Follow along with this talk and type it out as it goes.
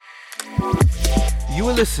You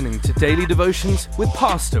are listening to Daily Devotions with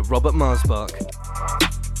Pastor Robert Marsbach.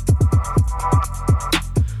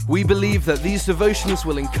 We believe that these devotions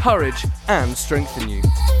will encourage and strengthen you.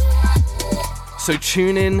 So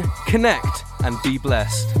tune in, connect, and be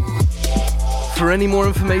blessed. For any more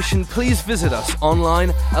information, please visit us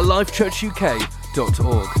online at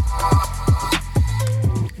lifechurchuk.org.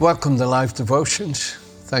 Welcome to Life Devotions.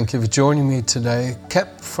 Thank you for joining me today.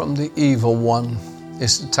 Kept from the Evil One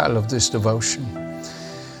is the title of this devotion.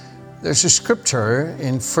 There's a scripture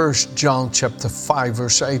in 1 John chapter 5,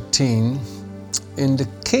 verse 18. In the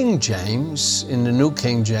King James, in the New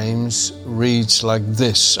King James, reads like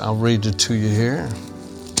this. I'll read it to you here.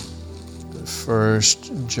 1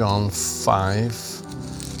 John 5,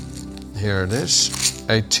 here it is,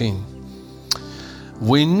 18.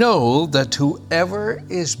 We know that whoever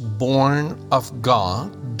is born of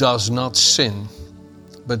God does not sin,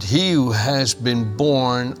 but he who has been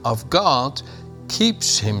born of God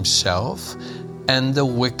keeps himself, and the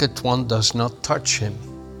wicked one does not touch him.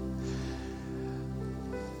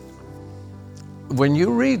 When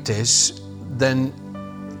you read this, then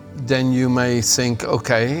you may think,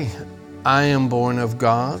 okay, I am born of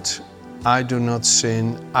God, I do not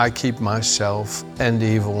sin, I keep myself, and the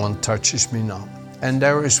evil one touches me not. And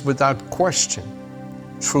there is without question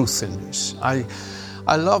truth in this. I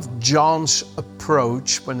love John's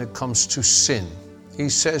approach when it comes to sin. He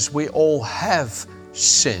says we all have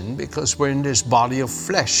sin because we're in this body of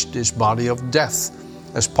flesh, this body of death,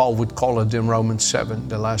 as Paul would call it in Romans 7,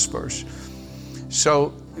 the last verse.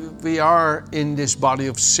 So we are in this body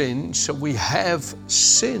of sin, so we have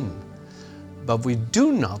sin. But we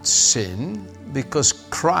do not sin because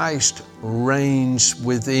Christ reigns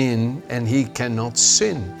within and he cannot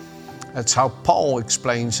sin. That's how Paul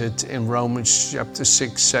explains it in Romans chapter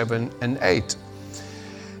 6, 7, and 8.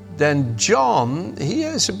 Then John, he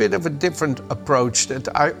has a bit of a different approach that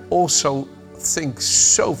I also think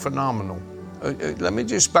so phenomenal. Let me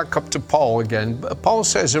just back up to Paul again. Paul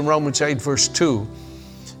says in Romans 8, verse 2,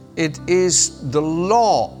 it is the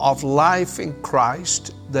law of life in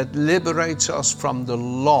Christ that liberates us from the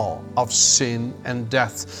law of sin and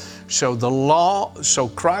death.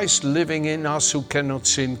 So Christ living in us who cannot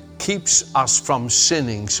sin keeps us from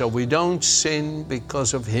sinning. So we don't sin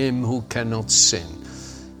because of him who cannot sin.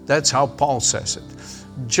 That's how Paul says it.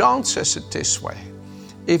 John says it this way.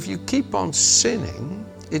 If you keep on sinning,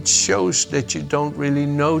 it shows that you don't really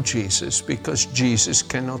know Jesus because Jesus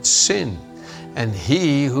cannot sin. And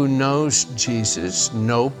he who knows Jesus,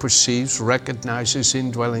 perceives, recognizes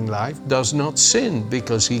indwelling life, does not sin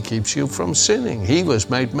because he keeps you from sinning. He was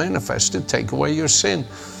made manifest to take away your sin.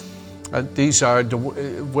 These are the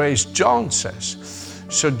ways John says.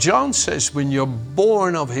 So John says when you're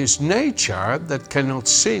born of his nature that cannot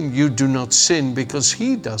sin, you do not sin because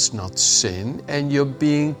he does not sin, and you're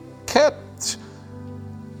being kept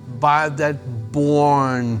by that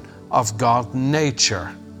born of God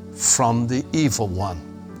nature from the evil one,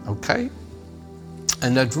 okay?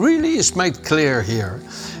 And that really is made clear here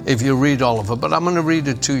if you read all of it, but I'm going to read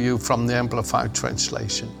it to you from the Amplified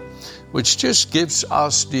Translation, which just gives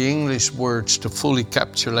us the English words to fully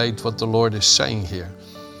encapsulate what the Lord is saying here.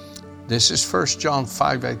 This is 1 John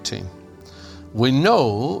 5:18. We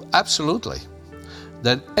know absolutely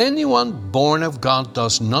that anyone born of God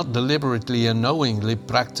does not deliberately and knowingly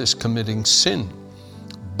practice committing sin,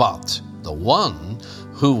 but the one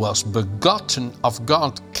who was begotten of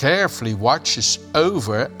God carefully watches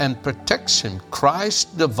over and protects him.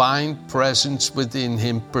 Christ's divine presence within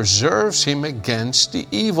him preserves him against the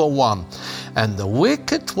evil one, and the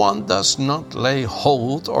wicked one does not lay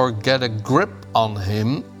hold or get a grip on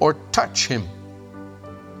him or touch him.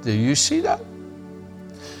 Do you see that?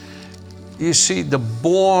 You see, the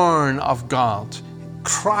born of God,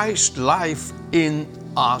 Christ's life in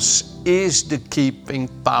us is the keeping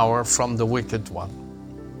power from the wicked one.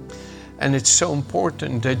 And it's so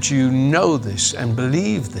important that you know this and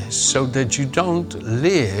believe this so that you don't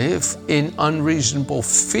live in unreasonable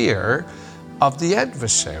fear of the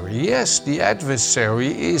adversary. Yes, the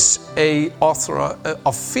adversary is an author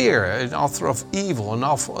of fear, an author of evil, an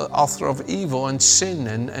author of evil and sin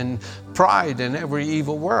and pride and every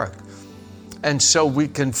evil work. And so we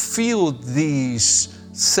can feel these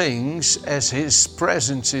things as his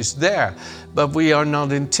presence is there, but we are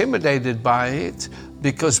not intimidated by it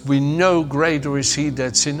because we know greater is he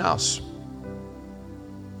that's in us.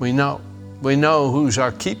 We know who's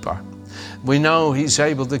our keeper. We know he's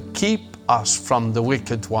able to keep us from the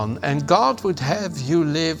wicked one. And God would have you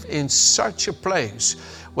live in such a place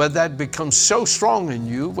where that becomes so strong in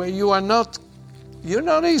you, where you are not You're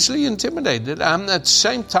not easily intimidated. I'm at the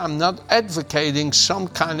same time not advocating some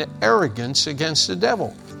kind of arrogance against the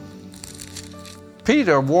devil.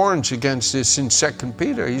 Peter warns against this in 2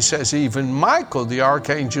 Peter. He says, even Michael, the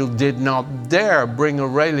archangel, did not dare bring a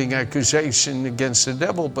railing accusation against the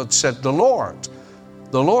devil, but said, the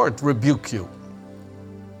Lord rebuke you.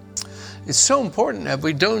 It's so important that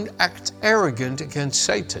we don't act arrogant against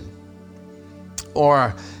Satan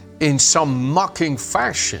or in some mocking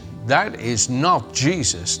fashion. That is not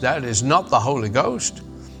Jesus. That is not the Holy Ghost.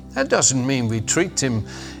 That doesn't mean we treat him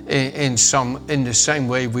in the same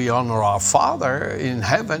way we honor our Father in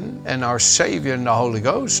heaven and our Savior in the Holy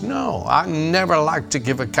Ghost. No, I never like to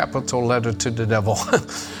give a capital letter to the devil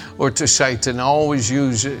or to Satan. I always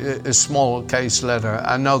use a small case letter.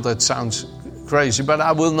 I know that sounds crazy, but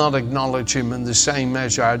I will not acknowledge him in the same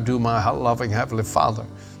measure I do my loving Heavenly Father.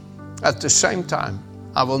 At the same time,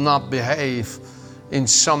 I will not behave in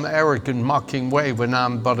some arrogant, mocking way when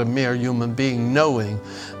I'm but a mere human being, knowing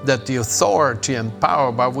that the authority and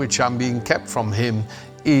power by which I'm being kept from him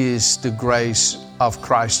is the grace of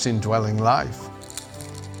Christ's indwelling life.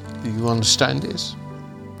 Do you understand this?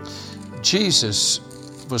 Jesus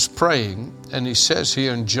was praying, and he says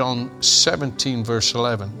here in John 17, verse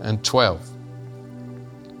 11 and 12.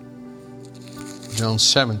 John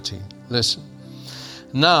 17, listen.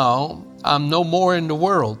 Now I'm no more in the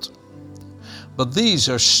world, but these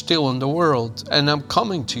are still in the world, and I'm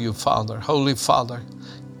coming to you, Father, Holy Father.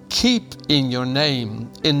 Keep in your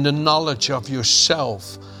name, in the knowledge of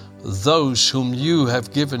yourself, those whom you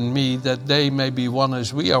have given me, that they may be one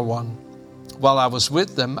as we are one. While I was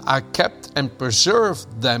with them, I kept and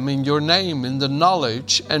preserved them in your name, in the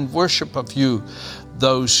knowledge and worship of you.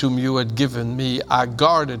 Those whom you had given me, I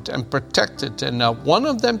guarded and protected, and not one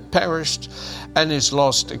of them perished and is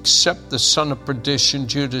lost except the son of perdition,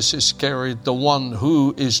 Judas Iscariot, the one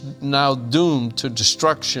who is now doomed to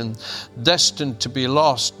destruction, destined to be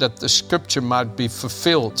lost, that the scripture might be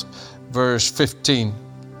fulfilled. Verse 15.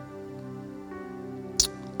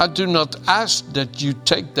 I do not ask that you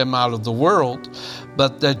take them out of the world,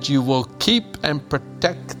 but that you will keep and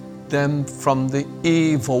protect them from the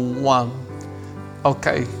evil one.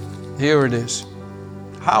 Okay, here it is.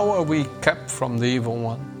 How are we kept from the evil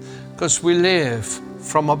one? Because we live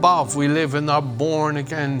from above. We live in our born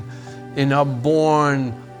again, in our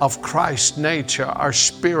born of Christ's nature, our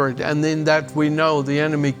spirit. And in that we know the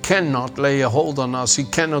enemy cannot lay a hold on us. He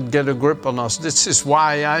cannot get a grip on us. This is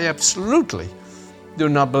why I absolutely do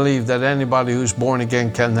not believe that anybody who's born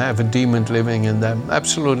again can have a demon living in them.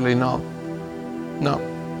 Absolutely not. No.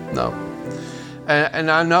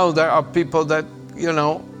 And I know there are people that,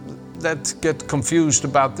 that get confused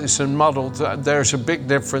about this and muddled. There's a big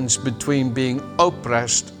difference between being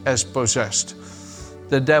oppressed as possessed.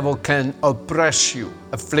 The devil can oppress you,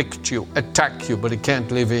 afflict you, attack you, but he can't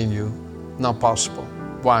live in you. Not possible.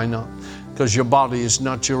 Why not? Because your body is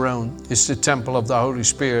not your own. It's the temple of the Holy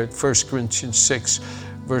Spirit. 1 Corinthians 6,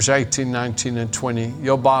 verse 18, 19, and 20.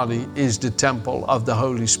 Your body is the temple of the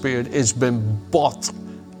Holy Spirit. It's been bought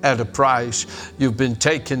at a price. You've been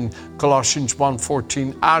taken, Colossians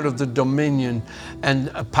 1:14, out of the dominion and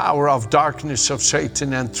power of darkness of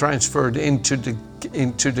Satan and transferred into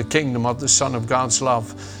the kingdom of the Son of God's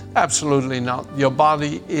love. Absolutely not. Your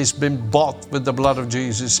body has been bought with the blood of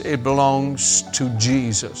Jesus. It belongs to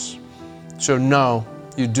Jesus. So no,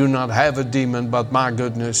 you do not have a demon, but my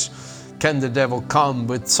goodness, can the devil come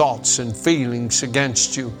with thoughts and feelings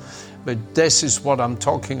against you? But this is what I'm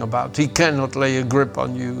talking about. He cannot lay a grip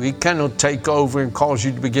on you. He cannot take over and cause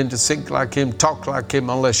you to begin to think like him, talk like him,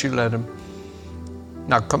 unless you let him.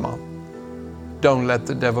 Now, come on. Don't let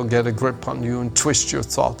the devil get a grip on you and twist your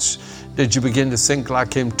thoughts. Did you begin to think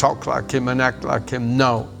like him, talk like him, and act like him?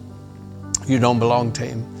 No. You don't belong to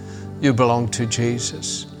him. You belong to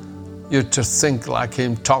Jesus. You're to think like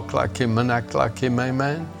him, talk like him, and act like him.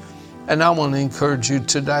 Amen. And I want to encourage you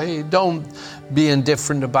today, don't be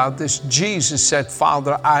indifferent about this. Jesus said,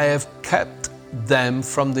 Father, I have kept them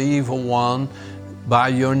from the evil one by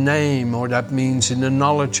your name, or that means in the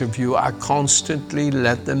knowledge of you. I constantly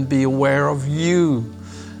let them be aware of you.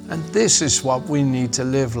 And this is what we need to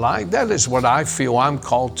live like. That is what I feel I'm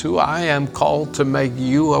called to. I am called to make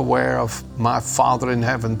you aware of my Father in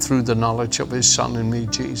heaven through the knowledge of his Son in me,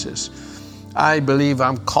 Jesus. I believe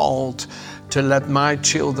I'm called to let my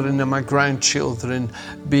children and my grandchildren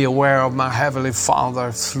be aware of my Heavenly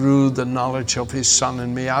Father through the knowledge of his Son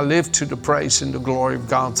in me. I live to the praise and the glory of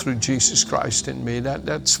God through Jesus Christ in me.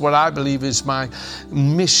 That's what I believe is my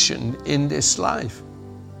mission in this life.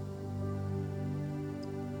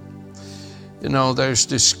 There's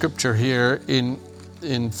this scripture here in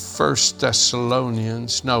in 2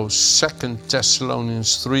 Thessalonians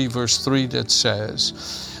 3 verse 3 that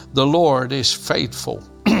says, the Lord is faithful.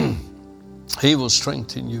 He will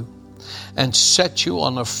strengthen you and set you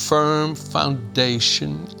on a firm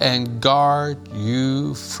foundation and guard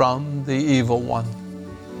you from the evil one.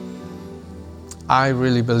 I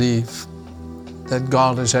really believe that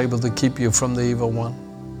God is able to keep you from the evil one.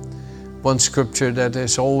 One scripture that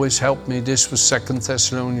has always helped me, this was 2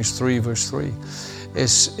 Thessalonians 3 verse 3,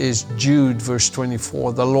 is Jude verse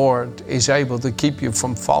 24. The Lord is able to keep you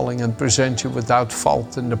from falling and present you without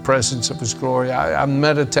fault in the presence of His glory. I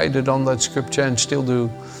meditated on that scripture and still do.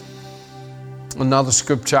 Another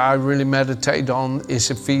scripture I really meditate on is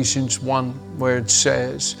Ephesians 1, where it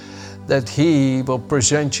says that He will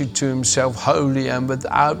present you to Himself holy and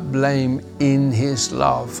without blame in His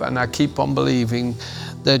love. And I keep on believing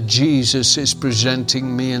that Jesus is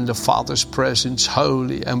presenting me in the Father's presence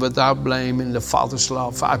holy and without blame in the Father's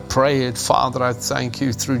love. I pray it, Father, I thank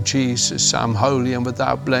you through Jesus. I'm holy and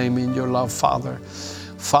without blame in your love, Father.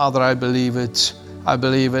 Father, I believe it. I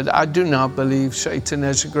believe it. I do not believe Satan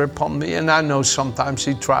has a grip on me, and I know sometimes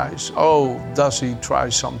he tries. Oh, does he try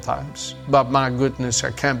sometimes? But my goodness,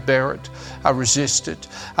 I can't bear it. I resist it.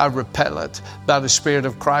 I repel it. By the Spirit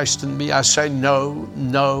of Christ in me, I say no,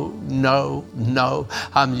 no, no, no.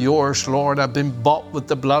 I'm yours, Lord. I've been bought with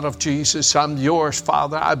the blood of Jesus. I'm yours,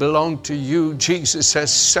 Father. I belong to you. Jesus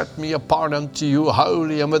has set me apart unto you,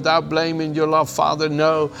 holy and without blame in your love, Father.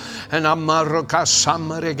 No. And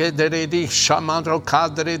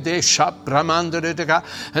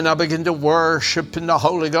and I begin to worship in the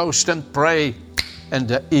Holy Ghost and pray, and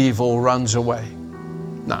the evil runs away.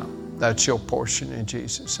 Now, that's your portion in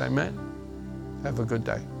Jesus. Amen. Have a good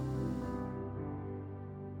day.